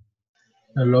ahorita.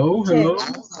 Hello, Teacher, hello.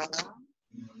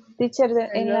 teacher,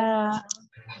 Hello.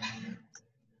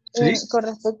 Sí. con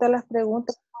respecto a las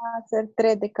preguntas, vamos a hacer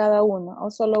 3 de cada uno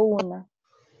o solo una.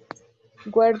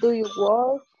 Where do you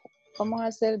work? Vamos a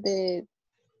hacer de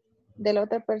la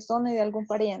otra persona y de algún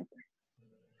pariente.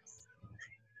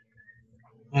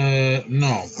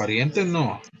 No, pariente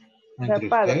no. Entre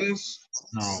padre. ustedes,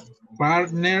 no.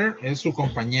 Partner es su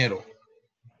compañero.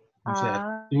 O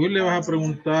sea, tú le vas a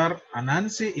preguntar a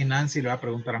Nancy y Nancy le va a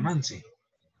preguntar a Nancy.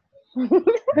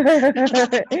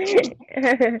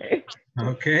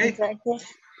 Ok. Exacto. Ok.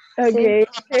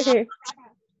 Sí.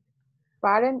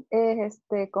 Parent es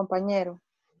compañero.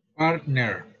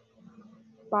 Partner.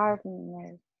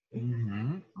 Partner.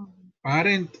 Ujú.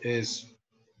 Parent es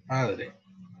padre.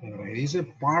 Pero ahí dice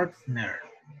partner.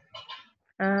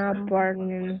 Ah,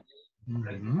 partner.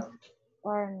 Ujú.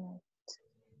 Partner.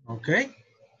 Ok.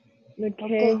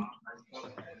 Okay.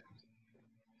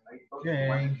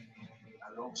 Okay.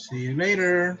 See you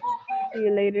later. See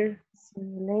you later. See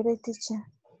you later, teacher.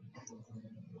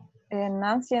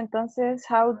 Nancy, entonces,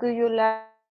 how do you like?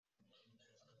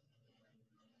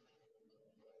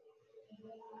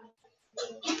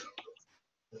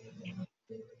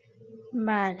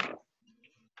 Vale.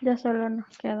 Ya solo nos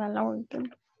queda la última.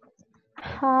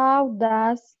 How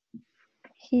does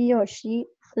he or she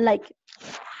like it?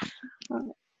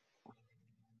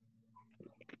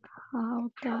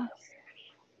 How does...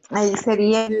 Ahí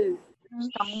sería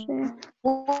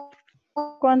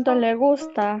 ¿Cuánto le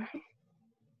gusta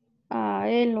a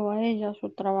él o a ella su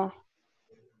trabajo?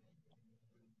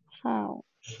 How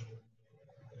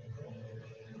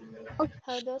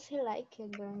does he like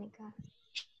it, Veronica?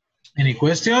 Any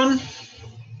question?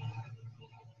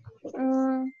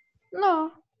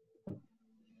 No.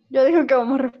 Yo digo que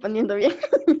vamos respondiendo bien.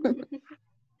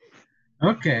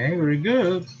 Okay, very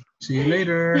good. See you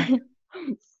later.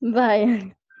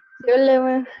 Vaya. Yo le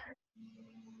voy.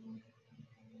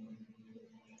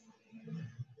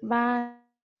 Bye.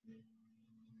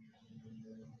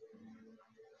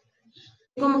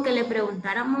 Como que le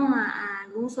preguntáramos a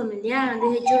algún familiar,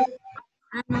 dije yo,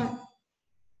 no.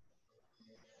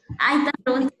 Ahí está la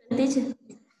pregunta del teacher.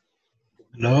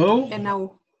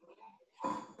 Hello?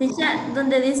 Teacher,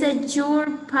 donde dice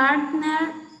your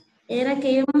partner, ¿era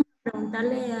que íbamos a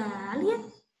preguntarle a alguien?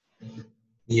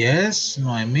 Yes,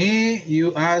 Noemi,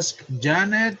 you ask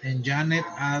Janet and Janet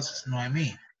asks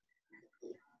Noemi.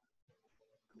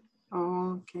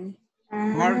 Okay.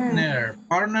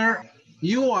 Partner,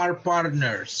 you are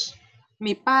partners.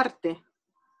 Mi parte.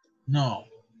 No,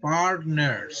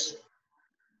 partners.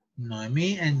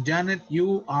 Noemi and Janet,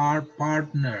 you are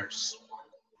partners.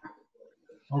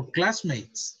 Or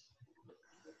classmates.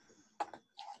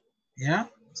 ¿Ya?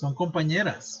 Son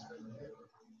compañeras.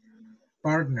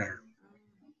 Partner.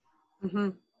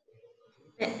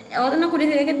 Otra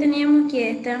curiosidad que teníamos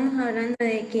que estábamos hablando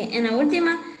de que en la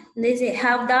última dice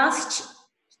how does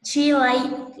she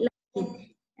like it?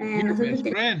 Your best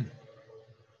friend.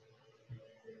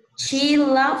 She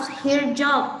loves her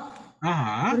job.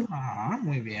 Ajá,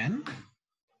 muy bien.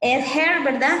 Es her,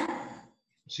 ¿verdad?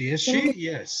 Si es she,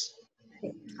 yes.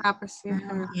 Pues sí.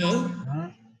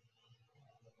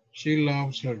 She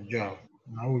loves her job.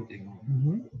 La última.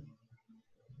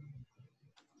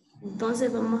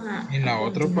 Entonces vamos a... En la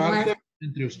otra continuar. parte,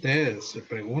 entre ustedes, se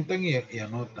preguntan y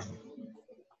anotan.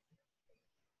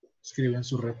 Escriben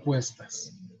sus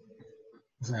respuestas.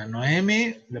 O sea,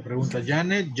 Noemi le pregunta a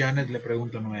Janet, Janet le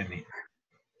pregunta a Noemi.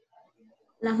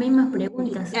 Las mismas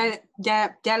preguntas.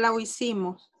 Ya la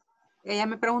hicimos. Ella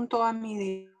me preguntó a mí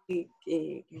de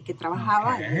que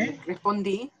trabajaba y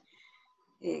respondí.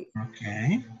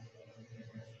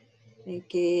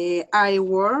 Que I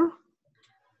work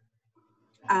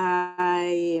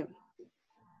at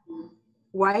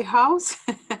White House.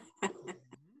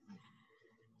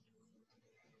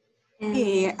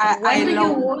 Y Why do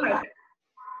you work?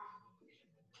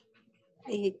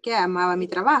 Y que amaba mi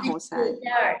trabajo. O sea,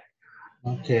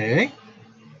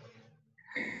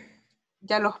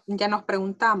 ya nos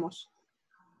preguntamos.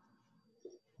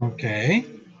 Ok.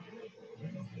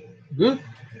 Good.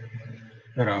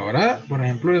 Pero ahora, por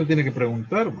ejemplo, él tiene que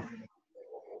preguntar.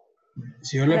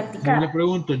 Si yo le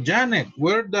pregunto, Janet,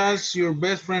 where does your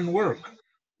best friend work?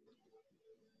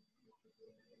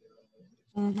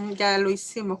 Ya lo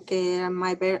hicimos, que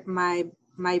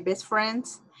my best friend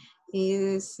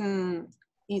is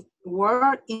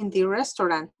work in the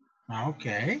restaurant.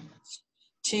 Okay.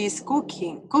 She's cook.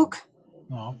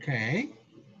 Okay.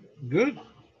 Good.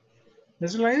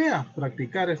 Esa es la idea,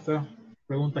 practicar estas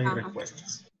preguntas y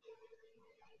respuestas.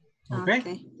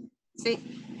 Okay. Sí.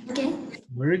 Okay.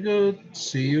 Very good.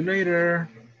 See you later.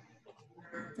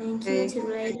 Thank you. Okay. See you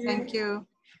later. Thank you.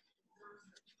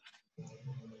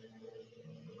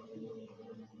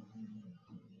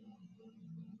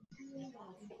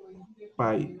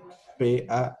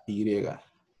 P-A-Y.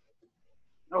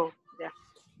 Oh, yeah.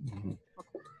 Ujú.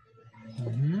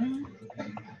 Ujú.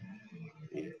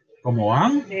 ¿Cómo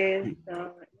van?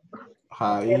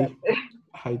 Hi.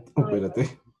 Hi. Oh, espérate.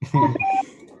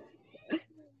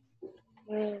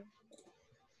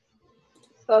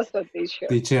 So teacher.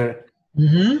 Teacher,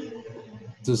 Mhm.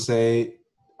 to say,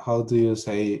 how do you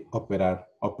say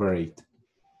operate?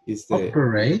 Is the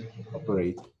Operate.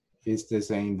 operate is the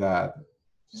same that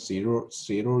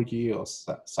chirurgy or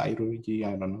chirurgy,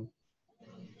 I don't know.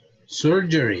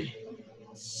 Surgery.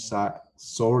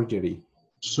 Surgery.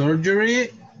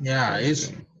 Surgery, yeah,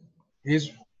 Surgery.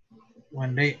 is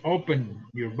when they open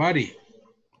your body.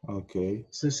 Okay.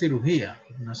 It's a cirugía,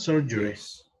 una surgery.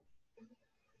 Yes.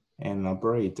 And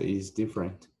operate is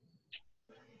different.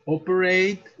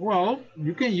 Operate, well,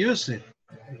 you can use it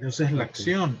because es la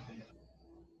acción.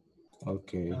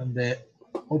 Okay. And the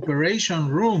operation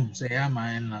room se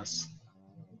llama en los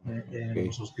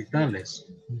hospitales.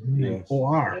 Yes.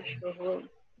 OR.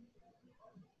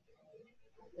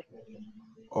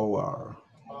 OR.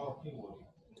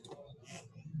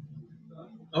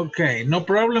 Okay, no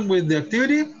problem with the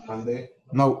activity?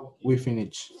 No, we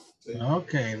finish.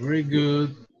 Okay, very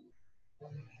good.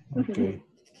 Okay.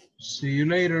 See you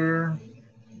later.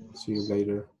 See you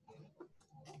later.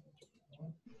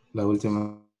 La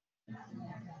última.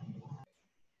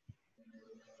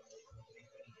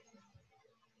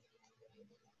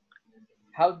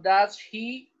 How does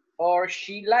he or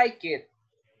she like it,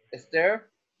 Esther?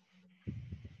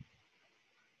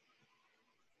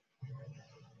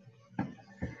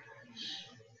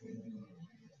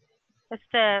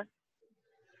 Esther,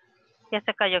 ya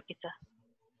se cayó quizá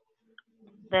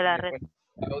de la red.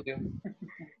 Audio.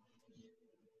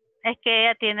 Es que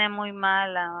ella tiene muy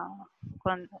mala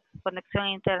conexión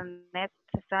a internet,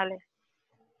 se sale.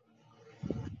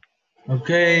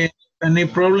 Okay, any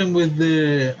problem with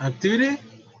the activity?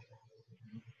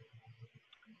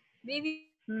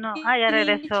 No, ya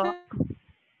regresó.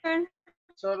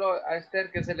 Solo a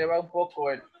Esther que se le va un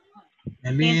poco el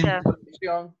Inter.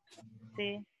 conexión.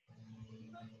 Sí.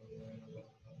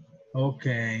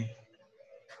 Okay.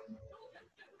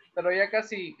 Pero ya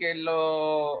casi que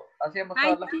lo hacíamos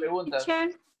todas las preguntas.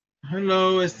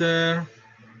 Hello, Esther.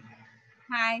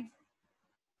 Hi.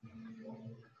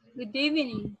 Good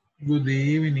evening. Good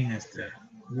evening, Esther.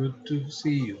 Good to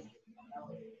see you.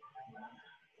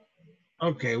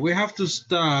 Okay, we have to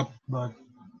stop, but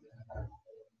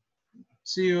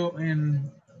see you in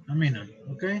a minute,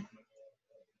 okay?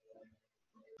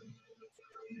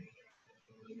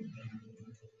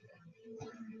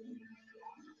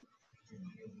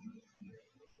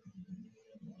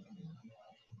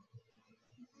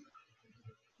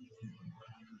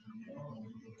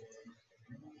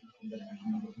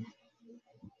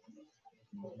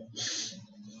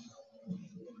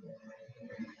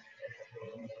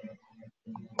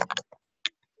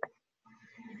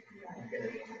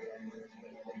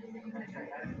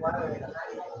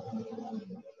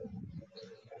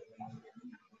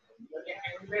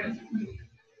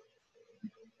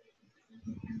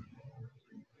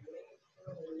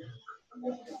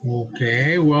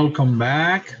 Okay, welcome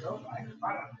back.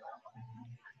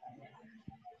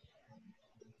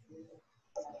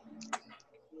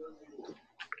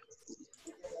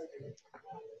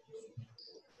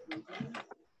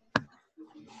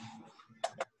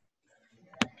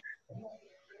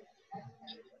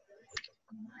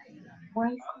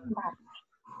 Welcome back.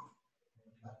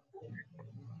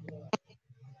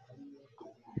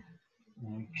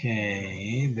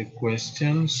 Okay, the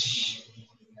questions.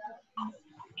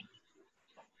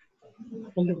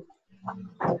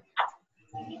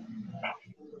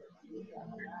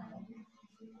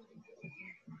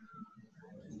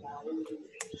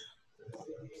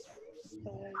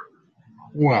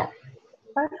 Well,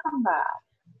 Welcome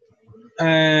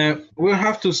back. we'll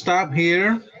have to stop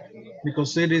here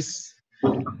because it is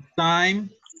time.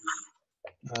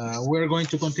 We're going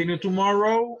to continue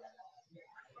tomorrow.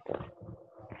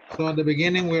 So at the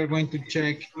beginning, we're going to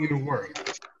check your work.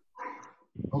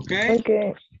 Okay?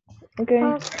 Okay.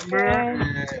 Okay.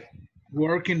 Remember,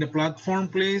 work in the platform,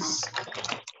 please.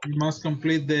 You must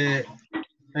complete the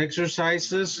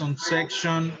exercises on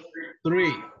section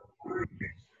 3.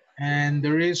 And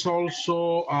there is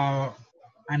also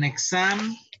an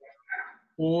exam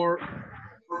for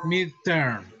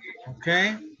midterm,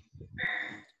 okay?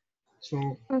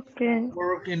 So Okay.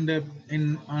 work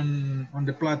on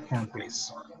the platform,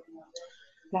 please.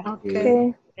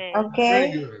 Okay.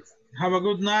 Very good. Have a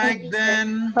good night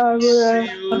then. Good See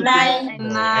you Night.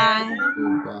 tomorrow.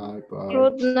 Bye bye.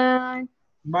 Good night.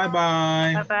 Bye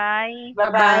bye. Bye-bye.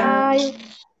 Bye-bye.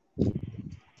 Bye.